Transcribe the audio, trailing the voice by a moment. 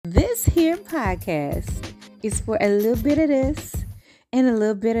This here podcast is for a little bit of this and a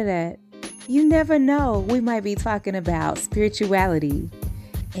little bit of that. You never know. We might be talking about spirituality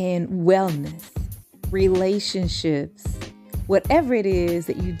and wellness, relationships, whatever it is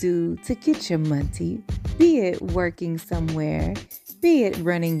that you do to get your money, be it working somewhere, be it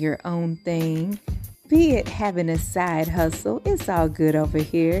running your own thing, be it having a side hustle. It's all good over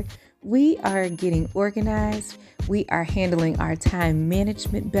here. We are getting organized. We are handling our time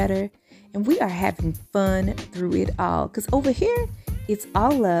management better. And we are having fun through it all. Because over here, it's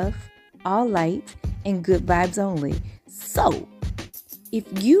all love, all light, and good vibes only. So, if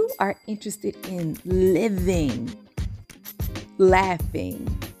you are interested in living,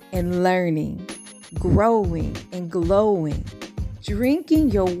 laughing, and learning, growing and glowing,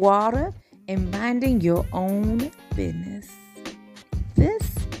 drinking your water, and minding your own business,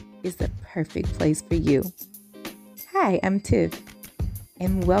 this is the perfect place for you. Hi, I'm Tiff,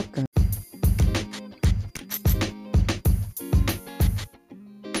 and welcome.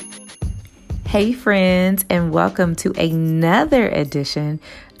 Hey friends, and welcome to another edition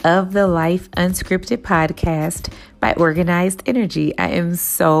of the Life Unscripted podcast by Organized Energy. I am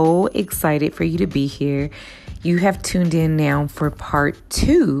so excited for you to be here. You have tuned in now for part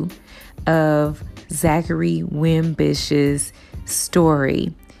 2 of Zachary Wimbish's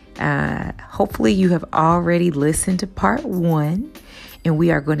story. Hopefully you have already listened to part 1, and we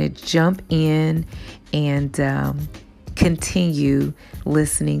are going to jump in and continue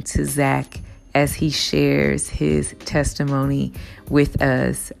listening to Zach as he shares his testimony with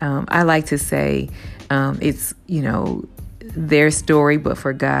us. I like to say it's, their story, but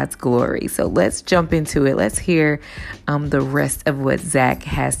for God's glory. So let's jump into it. Let's hear the rest of what Zach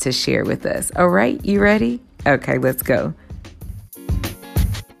has to share with us. All right, you ready? Okay, let's go.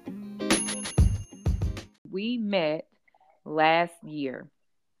 We met last year.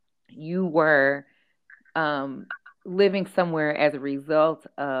 You were living somewhere as a result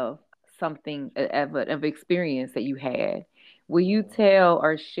of something of experience that you had. Will you tell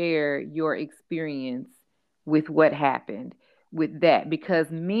or share your experience with what happened with that?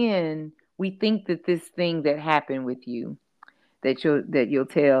 Because men, we think that this thing that happened with you that you'll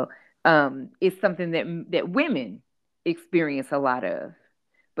tell is something that women experience a lot of.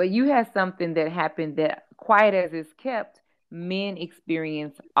 But you had something that happened that, quiet as it's kept, men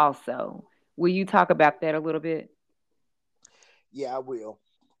experience also. Will you talk about that a little bit? Yeah, I will.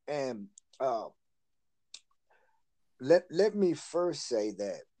 And uh, let me first say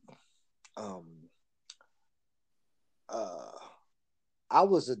that um, uh, I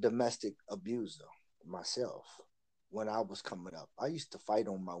was a domestic abuser myself when I was coming up. I used to fight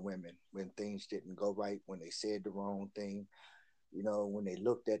on my women when things didn't go right, when they said the wrong thing, when they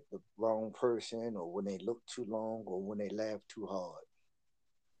looked at the wrong person, or when they looked too long, or when they laughed too hard.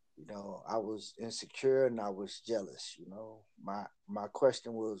 I was insecure and I was jealous. My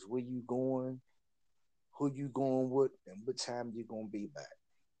question was, where you going? Who you going with? And what time you gonna be back?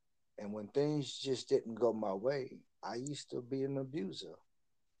 And when things just didn't go my way, I used to be an abuser.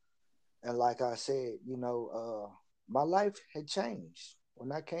 And like I said, my life had changed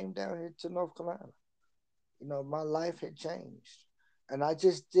when I came down here to North Carolina. My life had changed. And I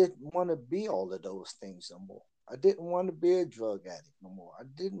just didn't want to be all of those things no more. I didn't want to be a drug addict no more. I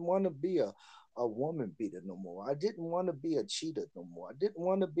didn't want to be a woman beater no more. I didn't want to be a cheater no more. I didn't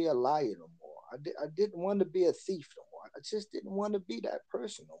want to be a liar no more. I didn't want to be a thief no more. I just didn't want to be that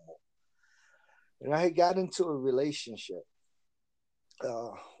person no more. And I had got into a relationship uh,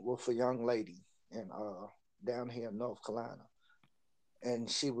 with a young lady and down here in North Carolina. And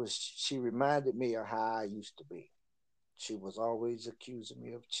she reminded me of how I used to be. She was always accusing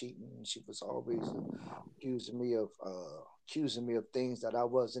me of cheating. She was always accusing me of things that I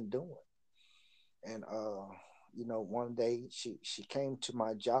wasn't doing. And one day she came to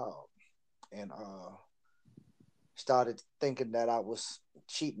my job and started thinking that I was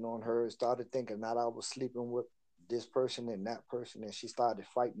cheating on her. Started thinking that I was sleeping with this person and that person, and she started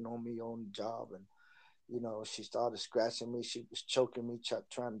fighting on me on the job. And she started scratching me. She was choking me,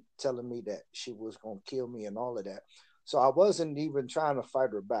 trying telling me that she was gonna kill me and all of that. So I wasn't even trying to fight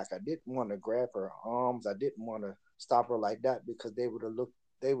her back. I didn't want to grab her arms. I didn't want to stop her like that because they would have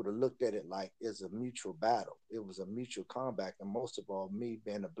looked at it like it's a mutual battle. It was a mutual combat, and most of all, me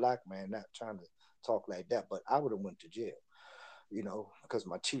being a black man, not trying to talk like that. But I would have went to jail, because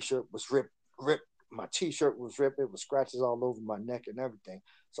my t-shirt was ripped. My t-shirt was ripped. It was scratches all over my neck and everything.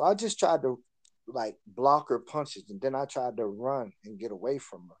 So I just tried to like block her punches, and then I tried to run and get away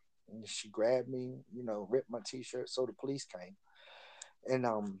from her. And she grabbed me, ripped my t-shirt. So the police came, and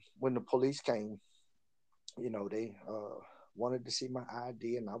when the police came, they wanted to see my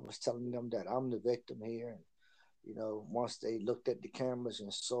ID, and I was telling them that I'm the victim here. And once they looked at the cameras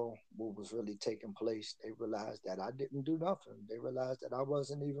and saw what was really taking place, they realized that I didn't do nothing. They realized that I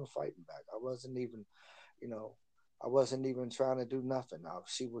wasn't even fighting back. I wasn't even, you know, I wasn't even trying to do nothing.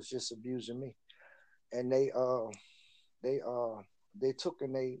 She was just abusing me, and they they took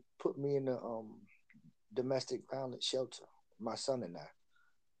and they put me in the domestic violence shelter. My son and I,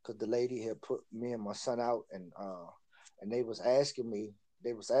 because the lady had put me and my son out, and they was asking me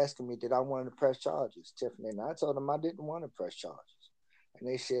did I want to press charges, Tiffany, and I told them I didn't want to press charges, and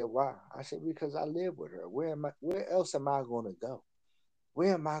they said why? I said because I live with her. Where else am I going to go?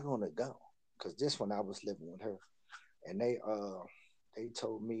 Where am I going to go? Because this one I was living with her, and they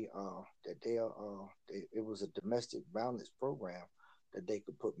told me that it was a domestic violence program that they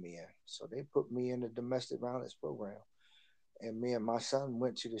could put me in. So they put me in the domestic violence program, and me and my son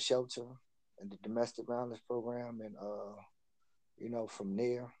went to the shelter and the domestic violence program, and from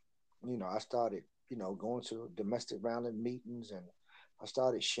there, I started, going to domestic violence meetings, and I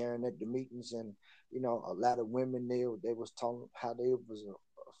started sharing at the meetings, and a lot of women there, they was talking how they was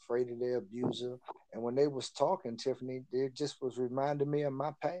afraid of their abuser, and when they was talking, Tiffany, they just was reminding me of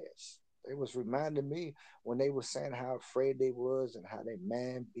my past. They was reminding me when they was saying how afraid they was and how their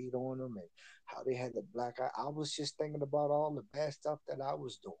man beat on them and how they had the black eye. I was just thinking about all the bad stuff that I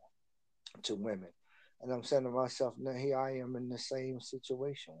was doing to women. And I'm saying to myself, now here I am in the same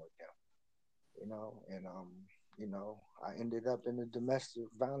situation with them, and I ended up in a domestic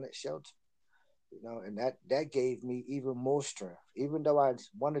violence shelter, and that gave me even more strength. Even though I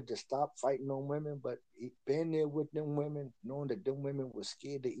wanted to stop fighting on women, but being there with them women, knowing that them women were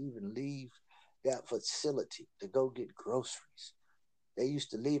scared to even leave that facility to go get groceries. They used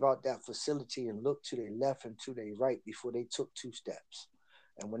to leave out that facility and look to their left and to their right before they took two steps.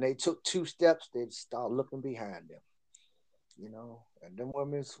 And when they took two steps, they'd start looking behind them, And them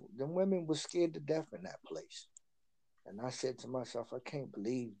women were scared to death in that place. And I said to myself, I can't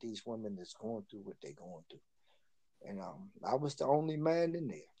believe these women is going through what they're going through. And I was the only man in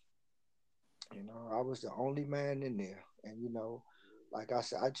there. I was the only man in there. And like I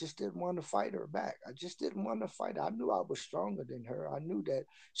said, I just didn't want to fight her back. I just didn't want to fight her. I knew I was stronger than her. I knew that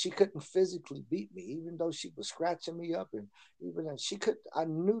she couldn't physically beat me, even though she was scratching me up, and even that she could. I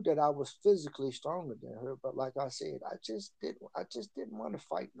knew that I was physically stronger than her. But like I said, I just didn't want to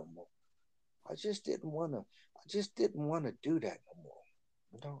fight no more. I just didn't want to. I just didn't want to do that no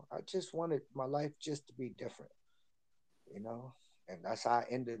more. I just wanted my life just to be different. You know, and that's how I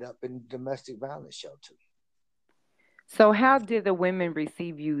ended up in domestic violence shelter. So, how did the women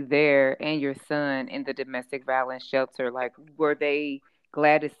receive you there and your son in the domestic violence shelter? Like, were they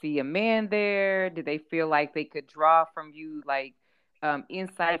glad to see a man there? Did they feel like they could draw from you, like,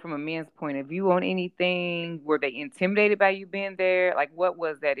 insight from a man's point of view on anything? Were they intimidated by you being there? Like, what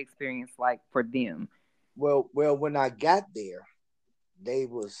was that experience like for them? Well, when I got there, they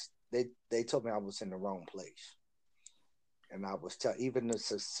told me I was in the wrong place, and even the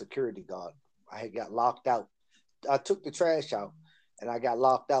security guard. I had got locked out. I took the trash out, and I got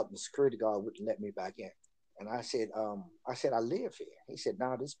locked out, and the security guard wouldn't let me back in. And I said, I live here. He said,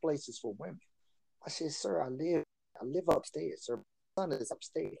 no, this place is for women. I said, sir, I live upstairs, sir. My son is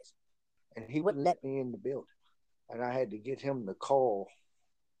upstairs, and he wouldn't let me in the building, and I had to get him to call,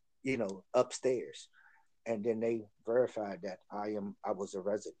 upstairs, and then they verified that I was a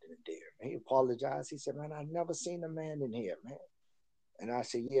resident there. He apologized. He said, man, I never seen a man in here, man. And I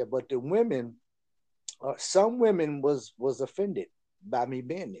said, yeah, but the women, some women was offended by me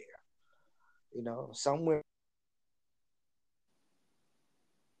being there. Some women.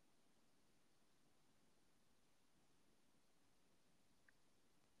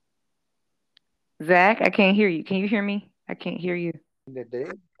 Zach, I can't hear you. Can you hear me? I can't hear you. That they,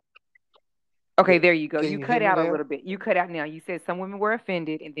 Okay, yeah, there you go. can You you hear cut me out a now? little bit. You cut out now. You said some women were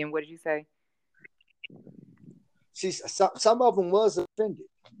offended, and then what did you say? See, some of them was offended.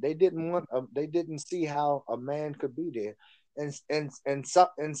 They didn't see how a man could be there,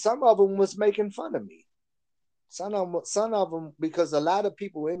 and some of them was making fun of me. Some of them, because a lot of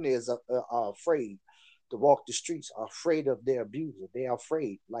people in there are afraid to walk the streets, are afraid of their abuser. They are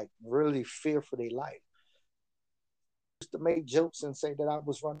afraid, like really fear for their life. Used to make jokes and say that I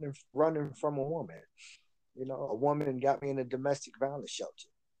was running from a woman. A woman got me in a domestic violence shelter.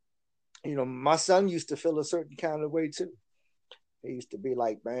 My son used to feel a certain kind of way too. He used to be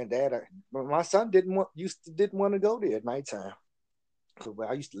like, "Man, Dad," but my son didn't want to go there at nighttime. Cause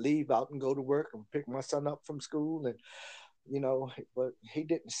I used to leave out and go to work and pick my son up from school, and but he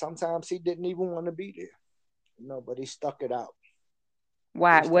didn't. Sometimes he didn't even want to be there. But he stuck it out.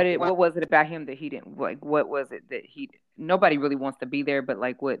 Why? He stuck it out. What was it about him that he didn't like? What was it that he? nobody really wants to be there, but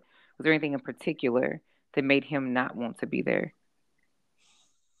like, what was there anything in particular that made him not want to be there?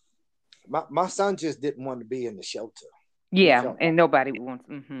 My son just didn't want to be in the shelter. He Yeah, felt like and nobody wants.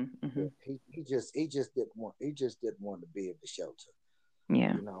 he just didn't want to be in the shelter.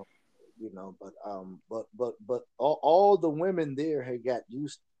 Yeah. You know, but all the women there had got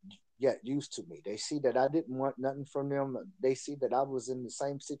used to me. They see that I didn't want nothing from them. They see that I was in the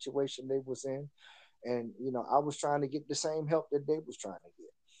same situation they was in, and I was trying to get the same help that they was trying to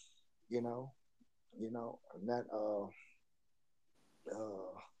get. You know, and that uh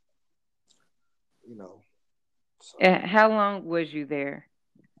you know, so How long was you there?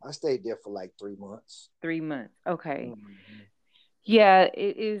 I stayed there for like 3 months. 3 months. Okay. Mm-hmm. Yeah,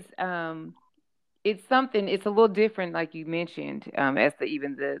 it is. It's something. It's a little different, like you mentioned, as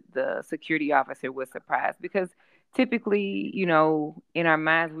even the security officer was surprised because typically, in our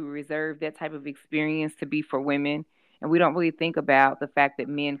minds, we reserve that type of experience to be for women, and we don't really think about the fact that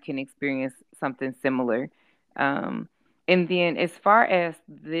men can experience something similar. Um, and then, as far as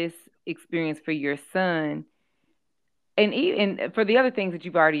this experience for your son, and for the other things that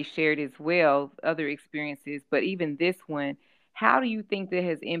you've already shared as well, other experiences, but even this one, how do you think that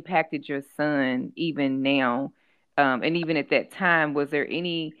has impacted your son even now? And even at that time, was there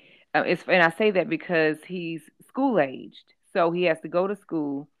any? And I say that because he's school aged, so he has to go to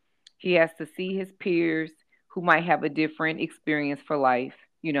school. He has to see his peers who might have a different experience for life.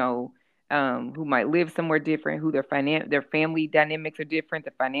 Who might live somewhere different, who their family dynamics are different,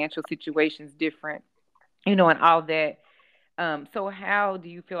 the financial situation's different. And all that. So how do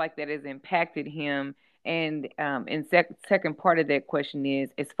you feel like that has impacted him? And second part of that question is,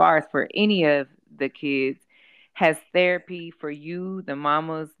 as far as for any of the kids, has therapy for you, the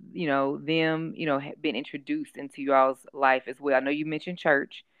mamas, them, been introduced into y'all's life as well? I know you mentioned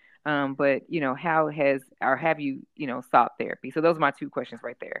church, but how has or have you, sought therapy? So those are my two questions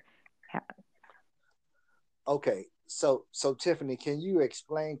right there. Okay, so Tiffany, can you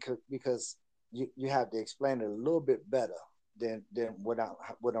explain because you have to explain it a little bit better than what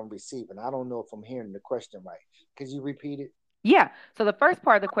I'm receiving. I don't know if I'm hearing the question right. Could you repeat it? Yeah. So the first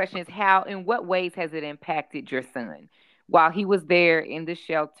part of the question is in what ways has it impacted your son while he was there in the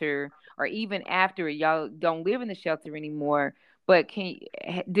shelter, or even after it? Y'all don't live in the shelter anymore, but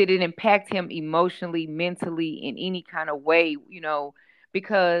did it impact him emotionally, mentally, in any kind of way?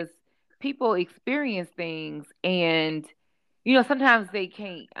 Because people experience things, and sometimes they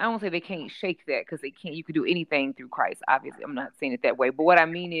can't. I don't say they can't shake that, because they can't. You could do anything through Christ. Obviously, I'm not saying it that way, but what I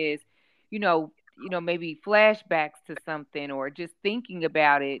mean is, maybe flashbacks to something, or just thinking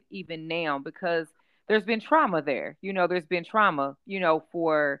about it even now, because there's been trauma there. There's been trauma,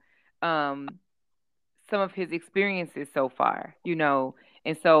 for um some of his experiences so far,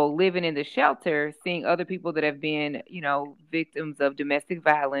 and so living in the shelter, seeing other people that have been, victims of domestic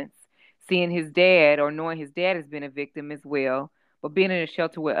violence, seeing his dad, or knowing his dad has been a victim as well, but being in a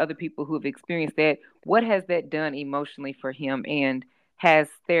shelter with other people who have experienced that, what has that done emotionally for him, and has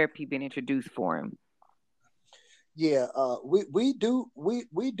therapy been introduced for him? Yeah, we do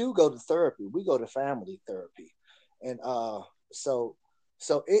go to therapy. We go to family therapy, and so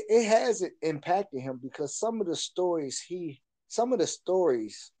it has impacted him because some of the stories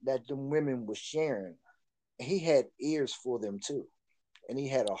that the women were sharing, he had ears for them too, and he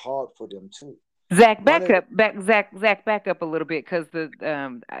had a heart for them too. Zach, One of the, Zach, back up a little bit, because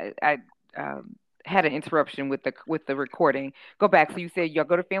I had an interruption with the recording. Go back. So you said y'all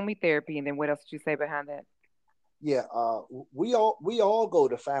go to family therapy, and then what else did you say behind that? yeah, we all go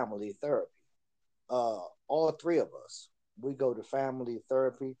to family therapy. All three of us, we go to family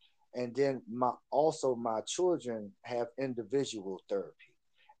therapy, and then my children have individual therapy,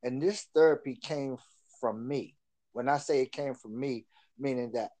 and this therapy came from me. When I say it came from me,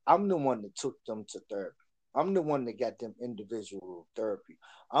 meaning that I'm the one that took them to therapy. I'm the one that got them individual therapy.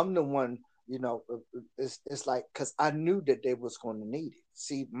 I'm the one, it's like, because I knew that they was going to need it.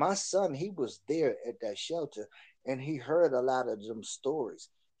 See, my son, he was there at that shelter, and he heard a lot of them stories.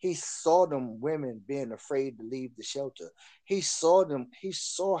 He saw them women being afraid to leave the shelter. He saw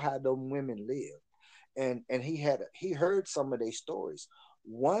how them women live, and he heard some of their stories.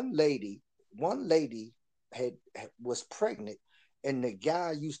 One lady was pregnant, and the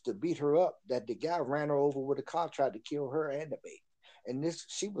guy used to beat her up. That the guy ran her over with a car, tried to kill her and the baby. And this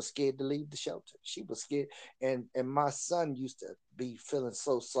she was scared to leave the shelter. She was scared, and my son used to be feeling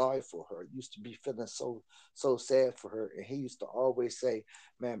so sorry for her. Used to be feeling so sad for her, and he used to always say,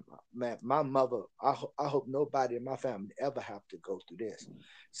 "Man, my mother. I hope nobody in my family ever have to go through this."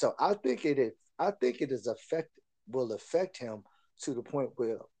 So I think it is. I think it is affect will affect him to the point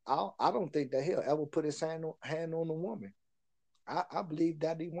where I don't think that he'll ever put his hand on a woman. I believe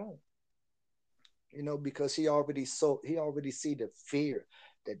that he won't. Because he already see the fear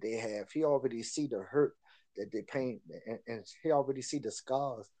that they have. He already see the hurt that they pain, and he already see the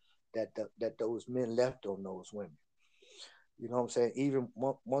scars that those men left on those women. You know what I'm saying? Even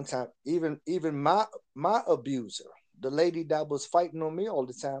one time, even my abuser, the lady that was fighting on me all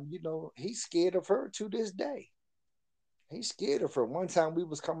the time, he's scared of her to this day. He's scared of her. One time we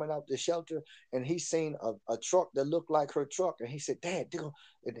was coming out the shelter and he seen a truck that looked like her truck, and he said, "Dad, dude,"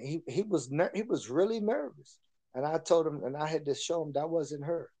 and he was really nervous. And I told him, and I had to show him that wasn't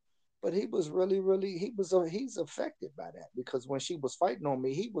her. But he was really he's affected by that because when she was fighting on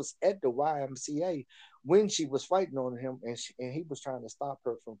me, he was at the YMCA when she was fighting on him, and he was trying to stop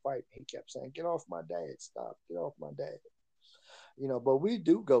her from fighting. He kept saying, "Get off my dad! Stop! Get off my dad!" But we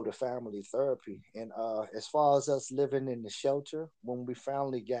do go to family therapy. And as far as us living in the shelter, when we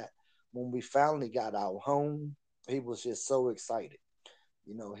finally got our home, he was just so excited.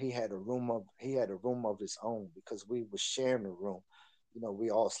 He had a room of his own because we were sharing a room. We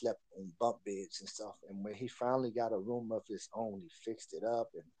all slept on bunk beds and stuff. And when he finally got a room of his own, he fixed it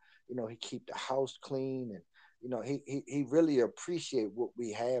up, and he keep the house clean. And he really appreciate what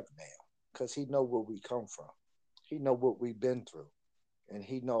we have now because he know where we come from. He know what we've been through, and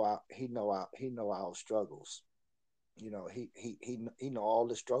he know our struggles. He know all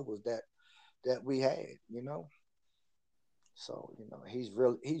the struggles that we had. So he's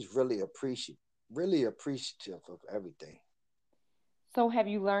really appreciative of everything. So, have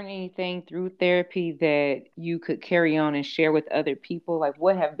you learned anything through therapy that you could carry on and share with other people? Like,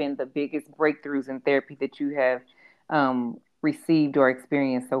 what have been the biggest breakthroughs in therapy that you have received or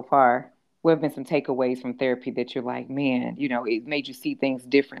experienced so far? What have been some takeaways from therapy that you're like, man, it made you see things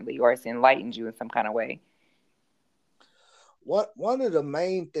differently or it's enlightened you in some kind of way? What One of the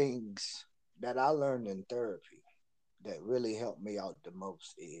main things that I learned in therapy that really helped me out the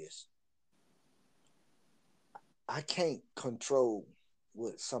most is I can't control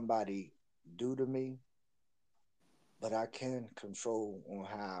what somebody do to me, but I can control on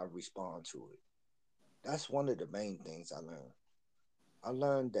how I respond to it. That's one of the main things I learned. I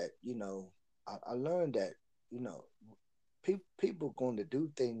learned that you know people going to do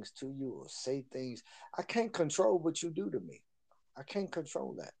things to you or say things. I can't control what you do to me. I can't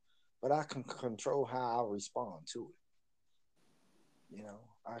control that, but I can control how I respond to it.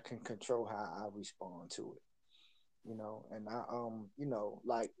 I can control how I respond to it. And I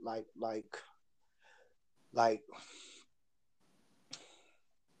like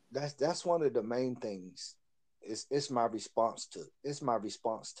that's one of the main things. It's my response to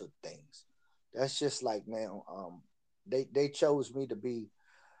things. That's just like now. They chose me to be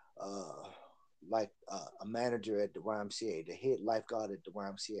uh a manager at the YMCA, the head lifeguard at the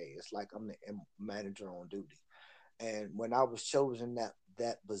YMCA. It's like I'm the manager on duty. And when I was chosen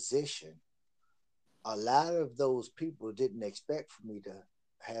that position, a lot of those people didn't expect for me to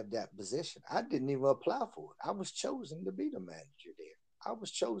have that position. I didn't even apply for it. I was chosen to be the manager there. I was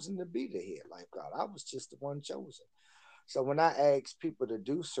chosen to be the head lifeguard. I was just the one chosen. So when I ask people to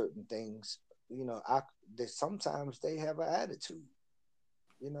do certain things, sometimes they have an attitude.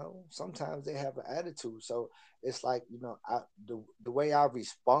 Sometimes they have an attitude. So it's like the way I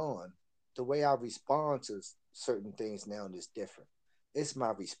respond, to certain things now is different. It's my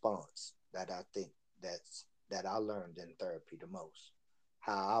response that I think that I learned in therapy the most.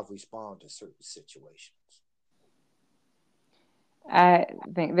 How I respond to certain situations. I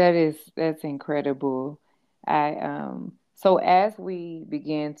think that's incredible. I So as we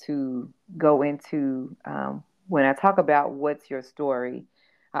begin to go into when I talk about what's your story,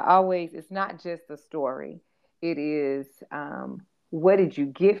 it's not just a story. It is what did you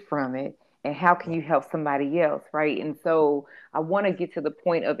get from it and how can Yeah. you help somebody else, right? And so I want to get to the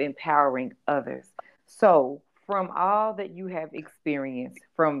point of empowering others. So from all that you have experienced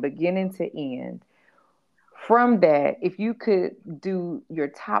from beginning to end, from that, if you could do your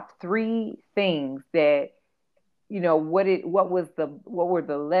top three things that what were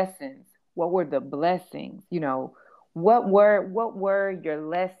the lessons, what were the blessings, what were your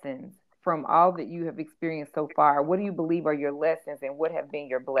lessons from all that you have experienced so far? What do you believe are your lessons, and what have been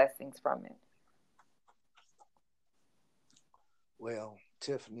your blessings from it? Well,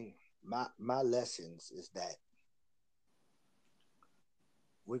 Tiffany, my lessons is that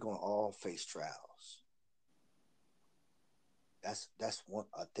we're gonna all face trials. That's one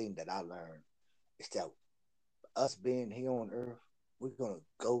a thing that I learned is that us being here on earth, we're gonna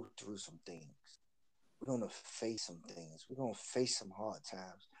go through some things. We're gonna face some things. We're gonna face some hard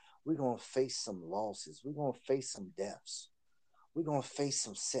times. We're gonna face some losses. We're gonna face some deaths. We're gonna face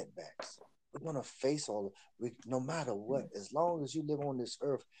some setbacks. We're gonna face no matter what. As long as you live on this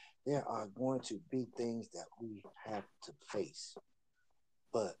earth, there are going to be things that we have to face.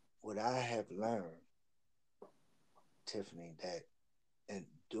 But what I have learned, Tiffany, that and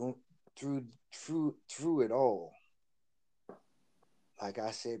don't through it all, like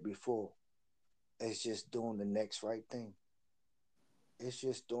I said before, it's just doing the next right thing. It's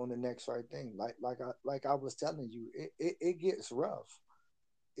just doing the next right thing. Like I was telling you, it gets rough.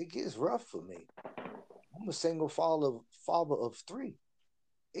 It gets rough for me. I'm a single father of three.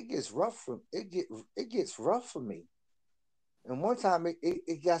 It gets rough for it gets rough for me. And one time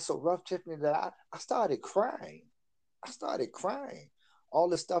it got so rough, Tiffany, that I started crying. I started crying. All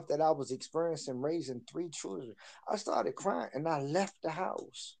the stuff that I was experiencing raising three children. I started crying and I left the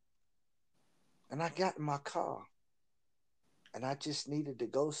house. And I got in my car and I just needed to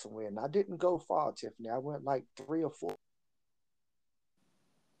go somewhere. And I didn't go far, Tiffany. I went like 3 or 4.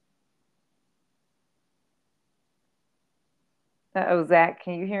 Oh, Zach,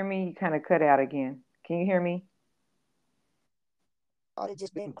 can you hear me? You kind of cut out again. Can you hear me? Started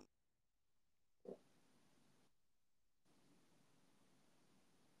just being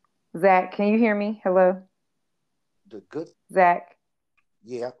Zach, can you hear me? Hello? the good. Zach?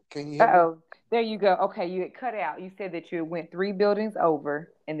 Yeah, can you hear me? Uh-oh. There you go. Okay, you had cut out. You said that you went three buildings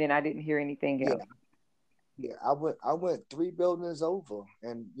over, and then I didn't hear anything Yeah, else. yeah. I went 3 buildings over,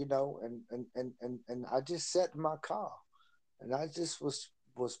 and and I just sat in my car, and I just was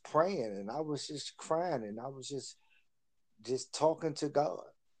praying, and I was just crying, and I was just talking to God,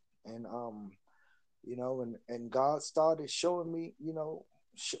 and and God started showing me,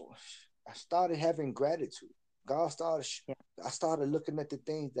 I started having gratitude. God started, Yeah. I started looking at the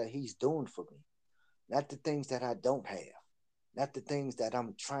things that He's doing for me, not the things that I don't have, not the things that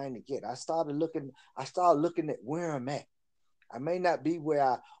I'm trying to get. I started looking at where I'm at. I may not be where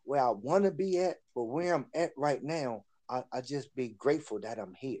I want to be at, but where I'm at right now, I just be grateful that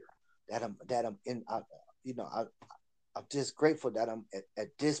I'm here, that I'm in. I'm just grateful that I'm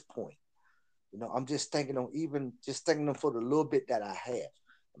at this point. I'm just thanking them, even just thanking them for the little bit that I have.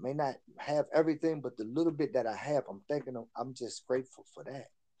 I may not have everything, but the little bit that I have, I'm thanking them. I'm just grateful for that.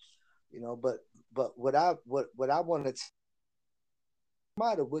 But what I want to, no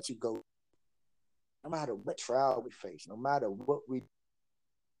matter what you go, no matter what trial we face, no matter what we,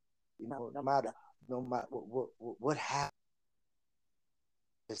 no matter what happens,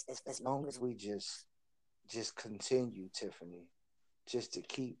 as long as we just continue, Tiffany, just to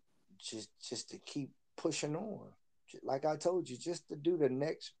keep just to keep pushing on. Like I told you, just to do the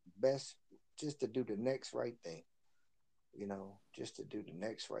next best, just to do the next right thing. Just to do the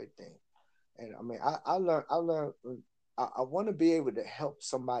next right thing. And I mean, I learned. I want to be able to help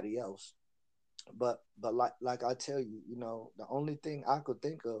somebody else, but like I tell you, the only thing I could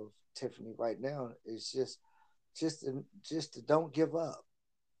think of, Tiffany, right now is just to don't give up,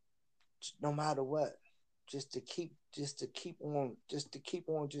 no matter what. Just to keep on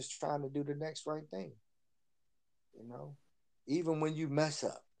just trying to do the next right thing. You know, even when you mess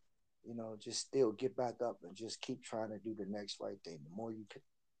up, just still get back up and just keep trying to do the next right thing. The more you can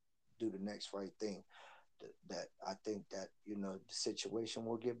do the next right thing, that I think that the situation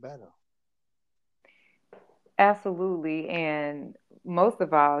will get better. Absolutely. And most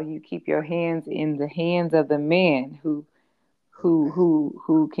of all, you keep your hands in the hands of the man Amen.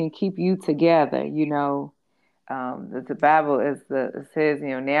 who can keep you together, the Bible says,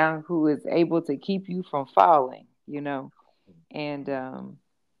 now who is able to keep you from falling, and Mhm.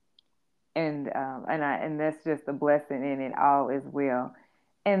 and that's just a blessing in it all as well.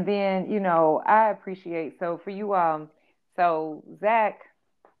 And then, I appreciate, so for you, so Zach,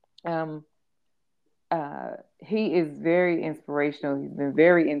 um, he is very inspirational. He's been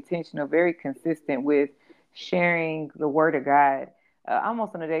very intentional, very consistent with sharing the word of God,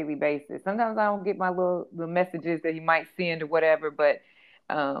 almost on a daily basis. Sometimes I don't get my little the messages that he might send or whatever, but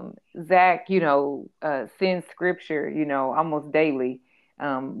Zach, sends scripture, almost daily,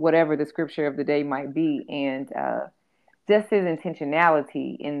 whatever the scripture of the day might be, and just his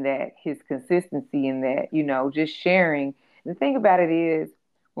intentionality in that, his consistency in that, just sharing. The thing about it is,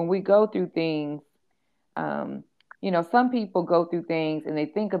 when we go through things, um, some people go through things and they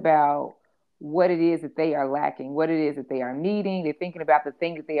think about what it is that they are lacking, what it is that they are needing. They're thinking about the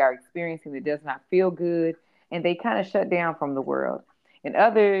thing that they are experiencing that does not feel good, and they kind of shut down from the world. And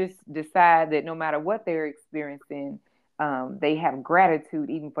others decide that no matter what they're experiencing, they have gratitude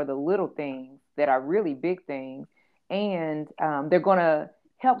even for the little things that are really big things, and they're going to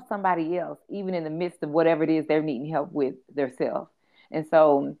help somebody else, even in the midst of whatever it is they're needing help with themselves. And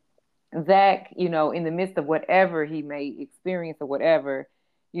so, Zach, in the midst of whatever he may experience or whatever,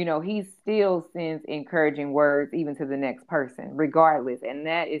 he still sends encouraging words even to the next person, regardless. And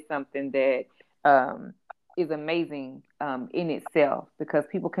that is something that um, is amazing in itself because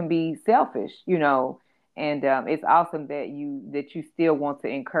people can be selfish, and it's awesome that you still want to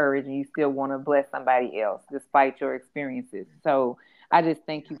encourage and you still want to bless somebody else despite your experiences. So I just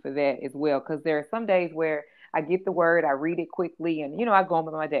thank you for that as well because there are some days where I get the word, I read it quickly, and I go on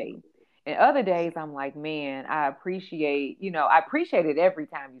with my day. And other Yeah, days I'm like, man, I appreciate it every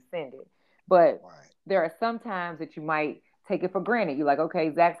time you send it. But right. there are some times that you might take it for granted. You're like,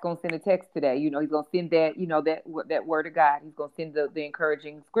 okay, Zach's gonna send a text today. He's gonna send that, that word of God. He's gonna send the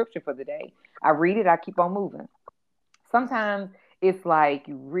encouraging scripture for the day. I read it, I keep on moving. Right. Sometimes it's like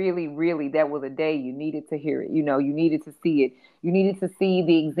you really, really, that was a day you needed to hear it. You needed to see it. You needed to see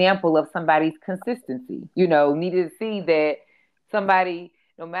the example of somebody's consistency. Needed to see that somebody,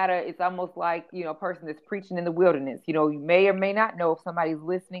 no matter, it's almost like, a person that's preaching in the wilderness. You may or may not know if somebody's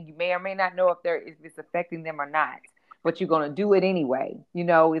listening. You may or may not know if it's affecting them or not. But you're gonna do it anyway.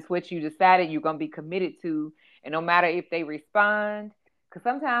 It's what you decided you're gonna be committed to. And no matter if they respond, because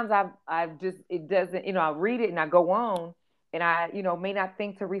sometimes I've just, it doesn't, I read it and I go on and I, may not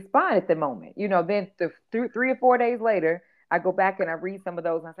think to respond at the moment. Then three or 4 days later, I go back and I read some of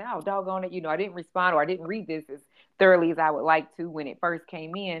those and I say, oh, doggone it, I didn't respond or I didn't read this as thoroughly as I would like to when it first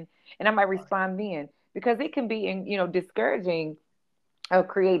came in. And I might Right. respond then because it can be, discouraging of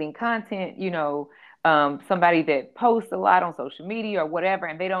creating content, somebody that posts a lot on social media or whatever,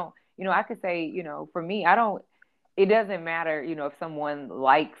 and they don't, I could say, for me, I don't, it doesn't matter, if someone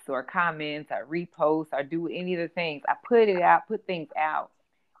likes or comments or reposts or do any of the things. I put things out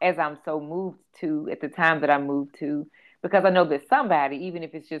as I'm so moved to at the time that I moved to, because I know that somebody, even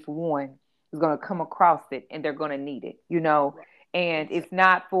if it's just one, is going to come across it and they're going to need it. Right. And it's Exactly.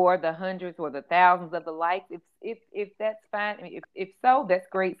 not for the hundreds or the thousands of the likes. If that's fine, I mean, if so, that's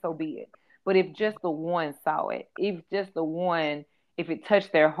great. So be it. But if just the one saw it, if just the one, if it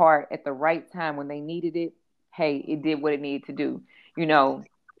touched their heart at the right time when they needed it, hey, it did what it needed to do, you It know.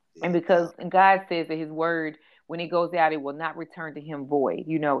 And did. because and God says that His word, when it goes out, it will not return to Him void.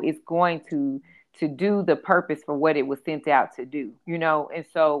 It's going to do the purpose for what it was sent out to do. And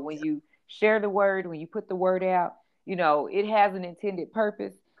so when Yeah. you share the word, when you put the word out, it has an intended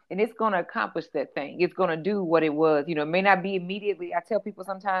purpose. And it's going to accomplish that thing. It's going to do what it was. It may not be immediately. I tell people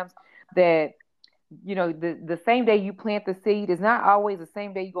sometimes that the same day you plant the seed is not always the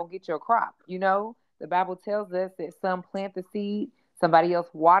same day you're going to get your crop. The Bible tells us that some plant the seed, somebody else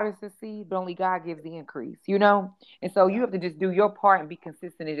waters the seed, but only God gives the increase. And so you Yeah. have to just do your part and be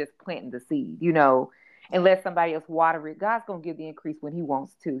consistent in just planting the seed, and Right. let somebody else water it. God's going to give the increase when He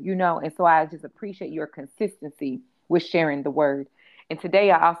wants to. And so I just appreciate your consistency with sharing the word. And today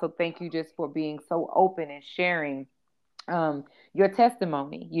I also thank you just for being so open and sharing um, your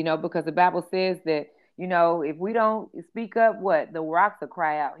testimony, because the Bible says that, if we don't speak up, what? The rocks will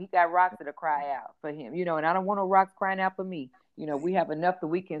cry out. He got rocks that'll cry out for him, and I don't want no rocks crying out for me. We have enough that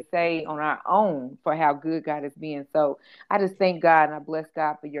we can say on our own for how good God has been. So I just thank God and I bless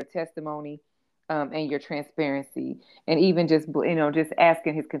God for your testimony. And your transparency, and even just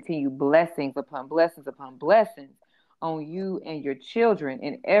asking His continued blessings upon blessings upon blessings on you and your children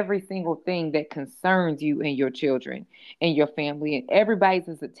and every single thing that concerns you and your children and your family, and everybody's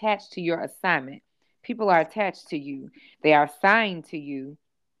is attached to your assignment. People are attached to you. They are assigned to you,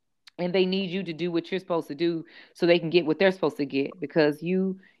 and they need you to do what you're supposed to do so they can get what they're supposed to get because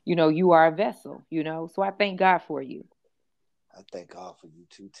you are a vessel. So I thank God for you. I thank God for you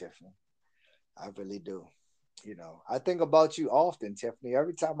too, Tiffany. I really do. I think about you often, Tiffany.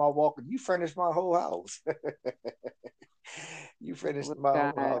 Every time I walk, you furnish my whole house. You finished Look, my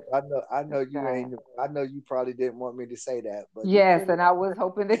whole God, house. I know look, you God. ain't. I know you probably didn't want me to say that, but you Yes, finished. and I was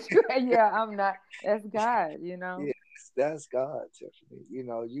hoping that you. Yeah, I'm not. That's God. Yes, that's God, Tiffany. You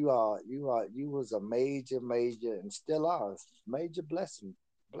was a major, and still are a major blessing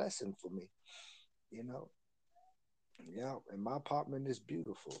for me. You know, yeah. And my apartment is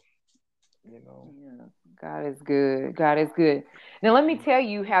beautiful. You know, Yeah, God is good. God is good. Now let me tell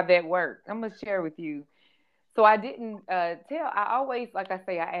you how that worked. I'm gonna share with you. So I didn't tell. I always, like I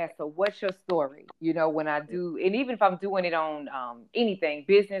say, I ask, so what's your story? When I do, and even if I'm doing it on anything,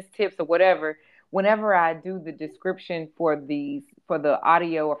 business tips or whatever, whenever I do the description for the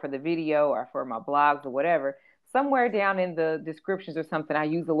audio or for the video or for my blogs or whatever, somewhere down in the descriptions or something, I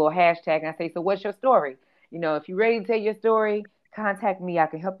use a little hashtag and I say, so what's your story? If you're ready to tell your story, contact me. I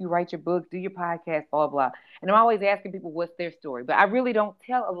can help you write your book, do your podcast, blah, blah. And I'm always asking people what's their story, but I really don't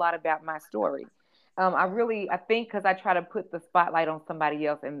tell a lot about my story. I think because I try to put the spotlight on somebody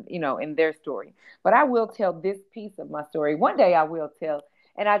else and, in their story. But I will tell this piece of my story. One day I will tell.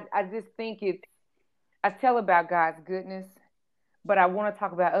 And I just think I tell about God's goodness, but I want to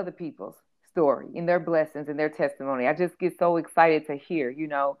talk about other people's story and their blessings and their testimony. I just get so excited to hear,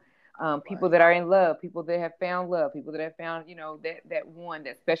 people Right. that are in love, people that have found love, people that have found, that one,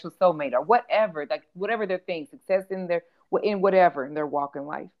 that special soulmate or whatever, like whatever their thing, success in whatever in their walk in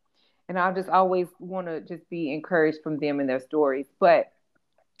life. And I just Right. always want to just be encouraged from them and their stories. But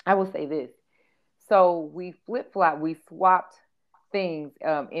I will say this: so we flip flop, we swapped things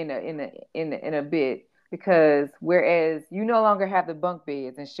in a bit because whereas you no longer have the bunk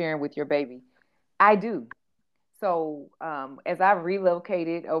beds and sharing with your baby, I do. So as I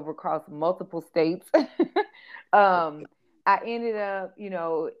relocated over across multiple states, I ended up,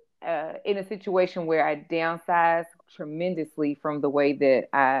 in a situation where I downsized tremendously from the way that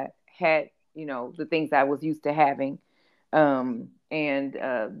I had, the things I was used to having, and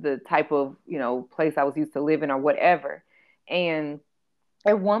the type of, place I was used to living or whatever. And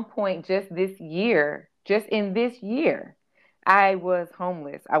at one point, just in this year, I was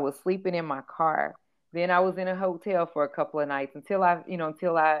homeless. I was sleeping in my car. Then I was in a hotel for a couple of nights until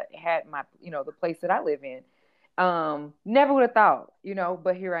I had my, the place that I live in. Never would have thought,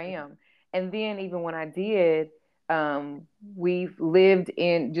 but here I am. And then even when I did, we've lived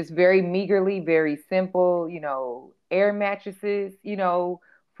in just very meagerly, very simple, air mattresses,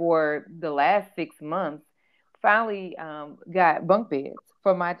 for the last 6 months. Finally, got bunk beds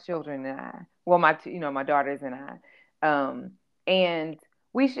for my children and I. Well, my daughters and I. And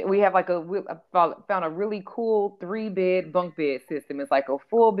we have like I found a really cool 3 bed bunk bed system. It's like a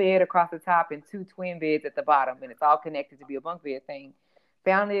full bed across the top and 2 twin beds at the bottom, and it's all connected to be a bunk bed thing.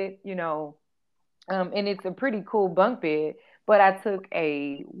 Found it, and it's a pretty cool bunk bed. But I took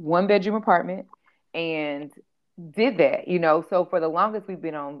a 1 bedroom apartment and did that, So for the longest, we've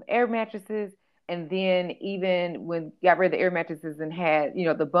been on air mattresses, and then even when got rid of the air mattresses and had,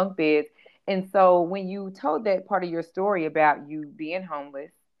 the bunk beds. And so when you told that part of your story about you being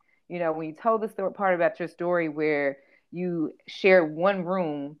homeless, when you told the story part about your story where you shared one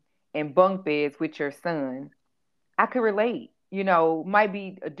room and bunk beds with your son, I could relate. Might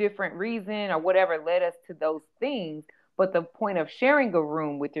be a different reason or whatever led us to those things, but the point of sharing a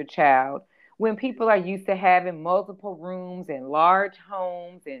room with your child, when people are used to having multiple rooms and large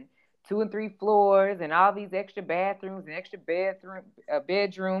homes and 2 and 3 floors and all these extra bathrooms and extra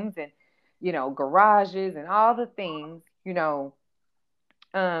bedrooms and garages and all the things,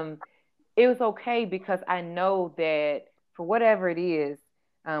 um, it was okay because I know that for whatever it is,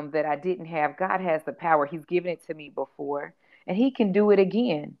 that I didn't have, God has the power. He's given it to me before, and He can do it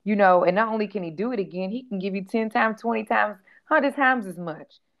again. And not only can He do it again, He can give you 10 times, 20 times, 100 times as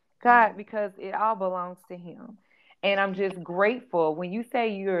much. God, Mm. because it all belongs to Him. And I'm just grateful. When you say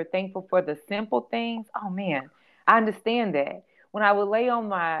you're thankful for the simple things, oh man, I understand that. When I would lay on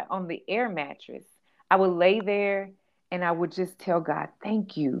the air mattress, I would lay there and I would just tell God,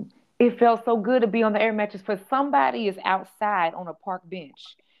 thank you. It felt so good to be on the air mattress, for somebody is outside on a park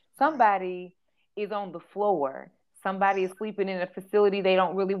bench. Right. Somebody is on the floor. Somebody is sleeping in a facility they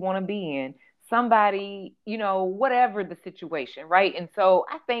don't really want to be in. Somebody, whatever the situation, right? And so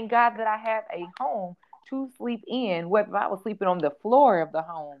I thank God that I have a home to sleep in, whether I was sleeping on the floor of the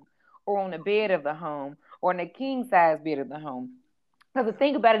home or on the bed of the home or in a king size bed of the home. Because the Right.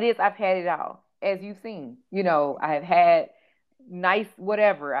 thing about it is, I've had it all, as you've seen. I have had nice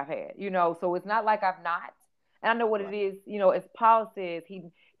whatever I've had. So it's not like I've not. And I know what Right. it is. As Paul says,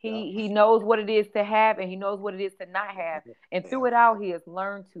 Yep. he knows what it is to have, and he knows what it is to not have. And through Yeah. it all, he has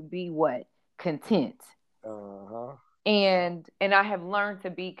learned to be what? Content. Uh-huh. Yeah. And I have learned to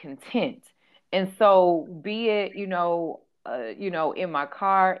be content. And so, be it in my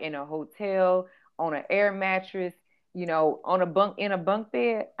car, in a hotel, on an air mattress, on a bunk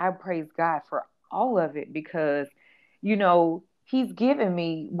bed, I praise God for all of it because He's given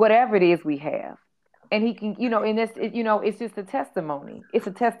me whatever it is we have, and He can, and it's just a testimony. It's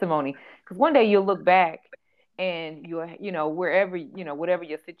a testimony because one day you'll look back and wherever, whatever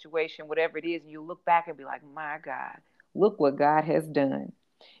your situation, whatever it is, and you look back and be like, my God, look what God has done.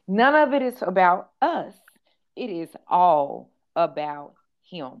 None of it is about us. It is all about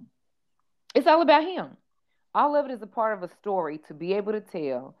Him. It's all about Him. All of it is a part of a story to be able to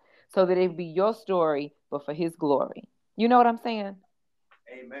tell so that it be your story, but for His glory. You know what I'm saying?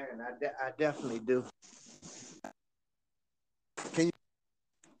 Amen. I definitely do. Can you?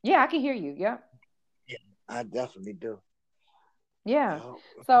 Yeah, I can hear you. Yeah. Yeah, I definitely do. Yeah.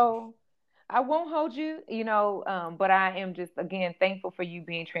 Yeah. So I won't hold you, but I am just again thankful for you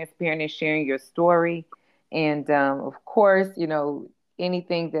being transparent and sharing your story. And of course,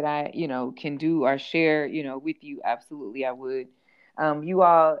 anything that I, can do or share, with you, absolutely I would. You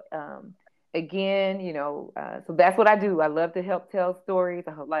all, again, so that's what I do. I love to help tell stories.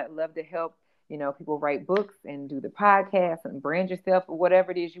 Love to help, people write books and do the podcast and brand yourself or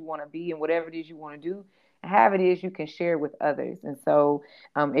whatever it is you want to be and whatever it is you want to do. And have it is you can share with others. And so,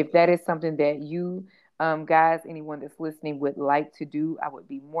 if that is something that you guys, anyone that's listening would like to do, I would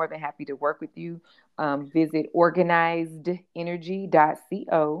be more than happy to work with you. Visit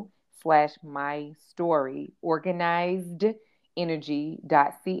organizedenergy.co/my story.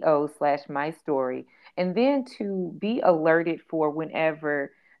 Organizedenergy.co/my story. And then to be alerted for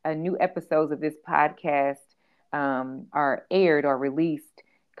whenever new episodes of this podcast are aired or released,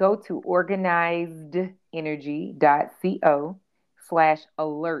 go to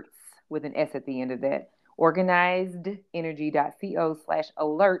organizedenergy.co/alerts with an S at the end of that.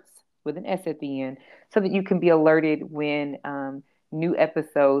 Organizedenergy.co/alerts with an S at the end so that you can be alerted when new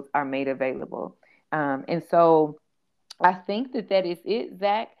episodes are made available. And so I think that that is it,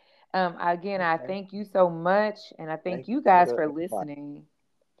 Zach. Again, I Okay. thank you so much, and I thank Thank you you for guys the for invite. listening. Thank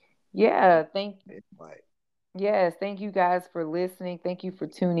Yeah, you for the invite. yes, thank you guys for listening. Thank you for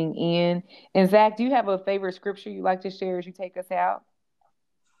tuning in. And Zach, do you have a favorite scripture you like to share as you take us out?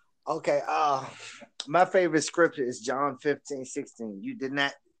 Okay. My favorite scripture is John 15:16. You did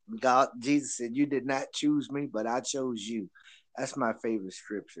not, God, Jesus said, you did not choose me, but I chose you. That's my favorite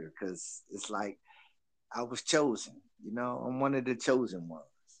scripture because it's like I was chosen. I'm one of the chosen ones.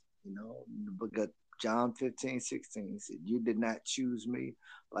 The book of John 15:16 said, you did not choose me,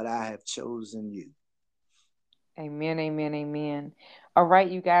 but I have chosen you. Amen, amen, amen. All right,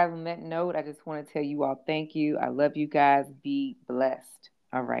 you guys, on that note, I just want to tell you all thank you. I love you guys. Be blessed.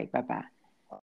 All right, bye bye.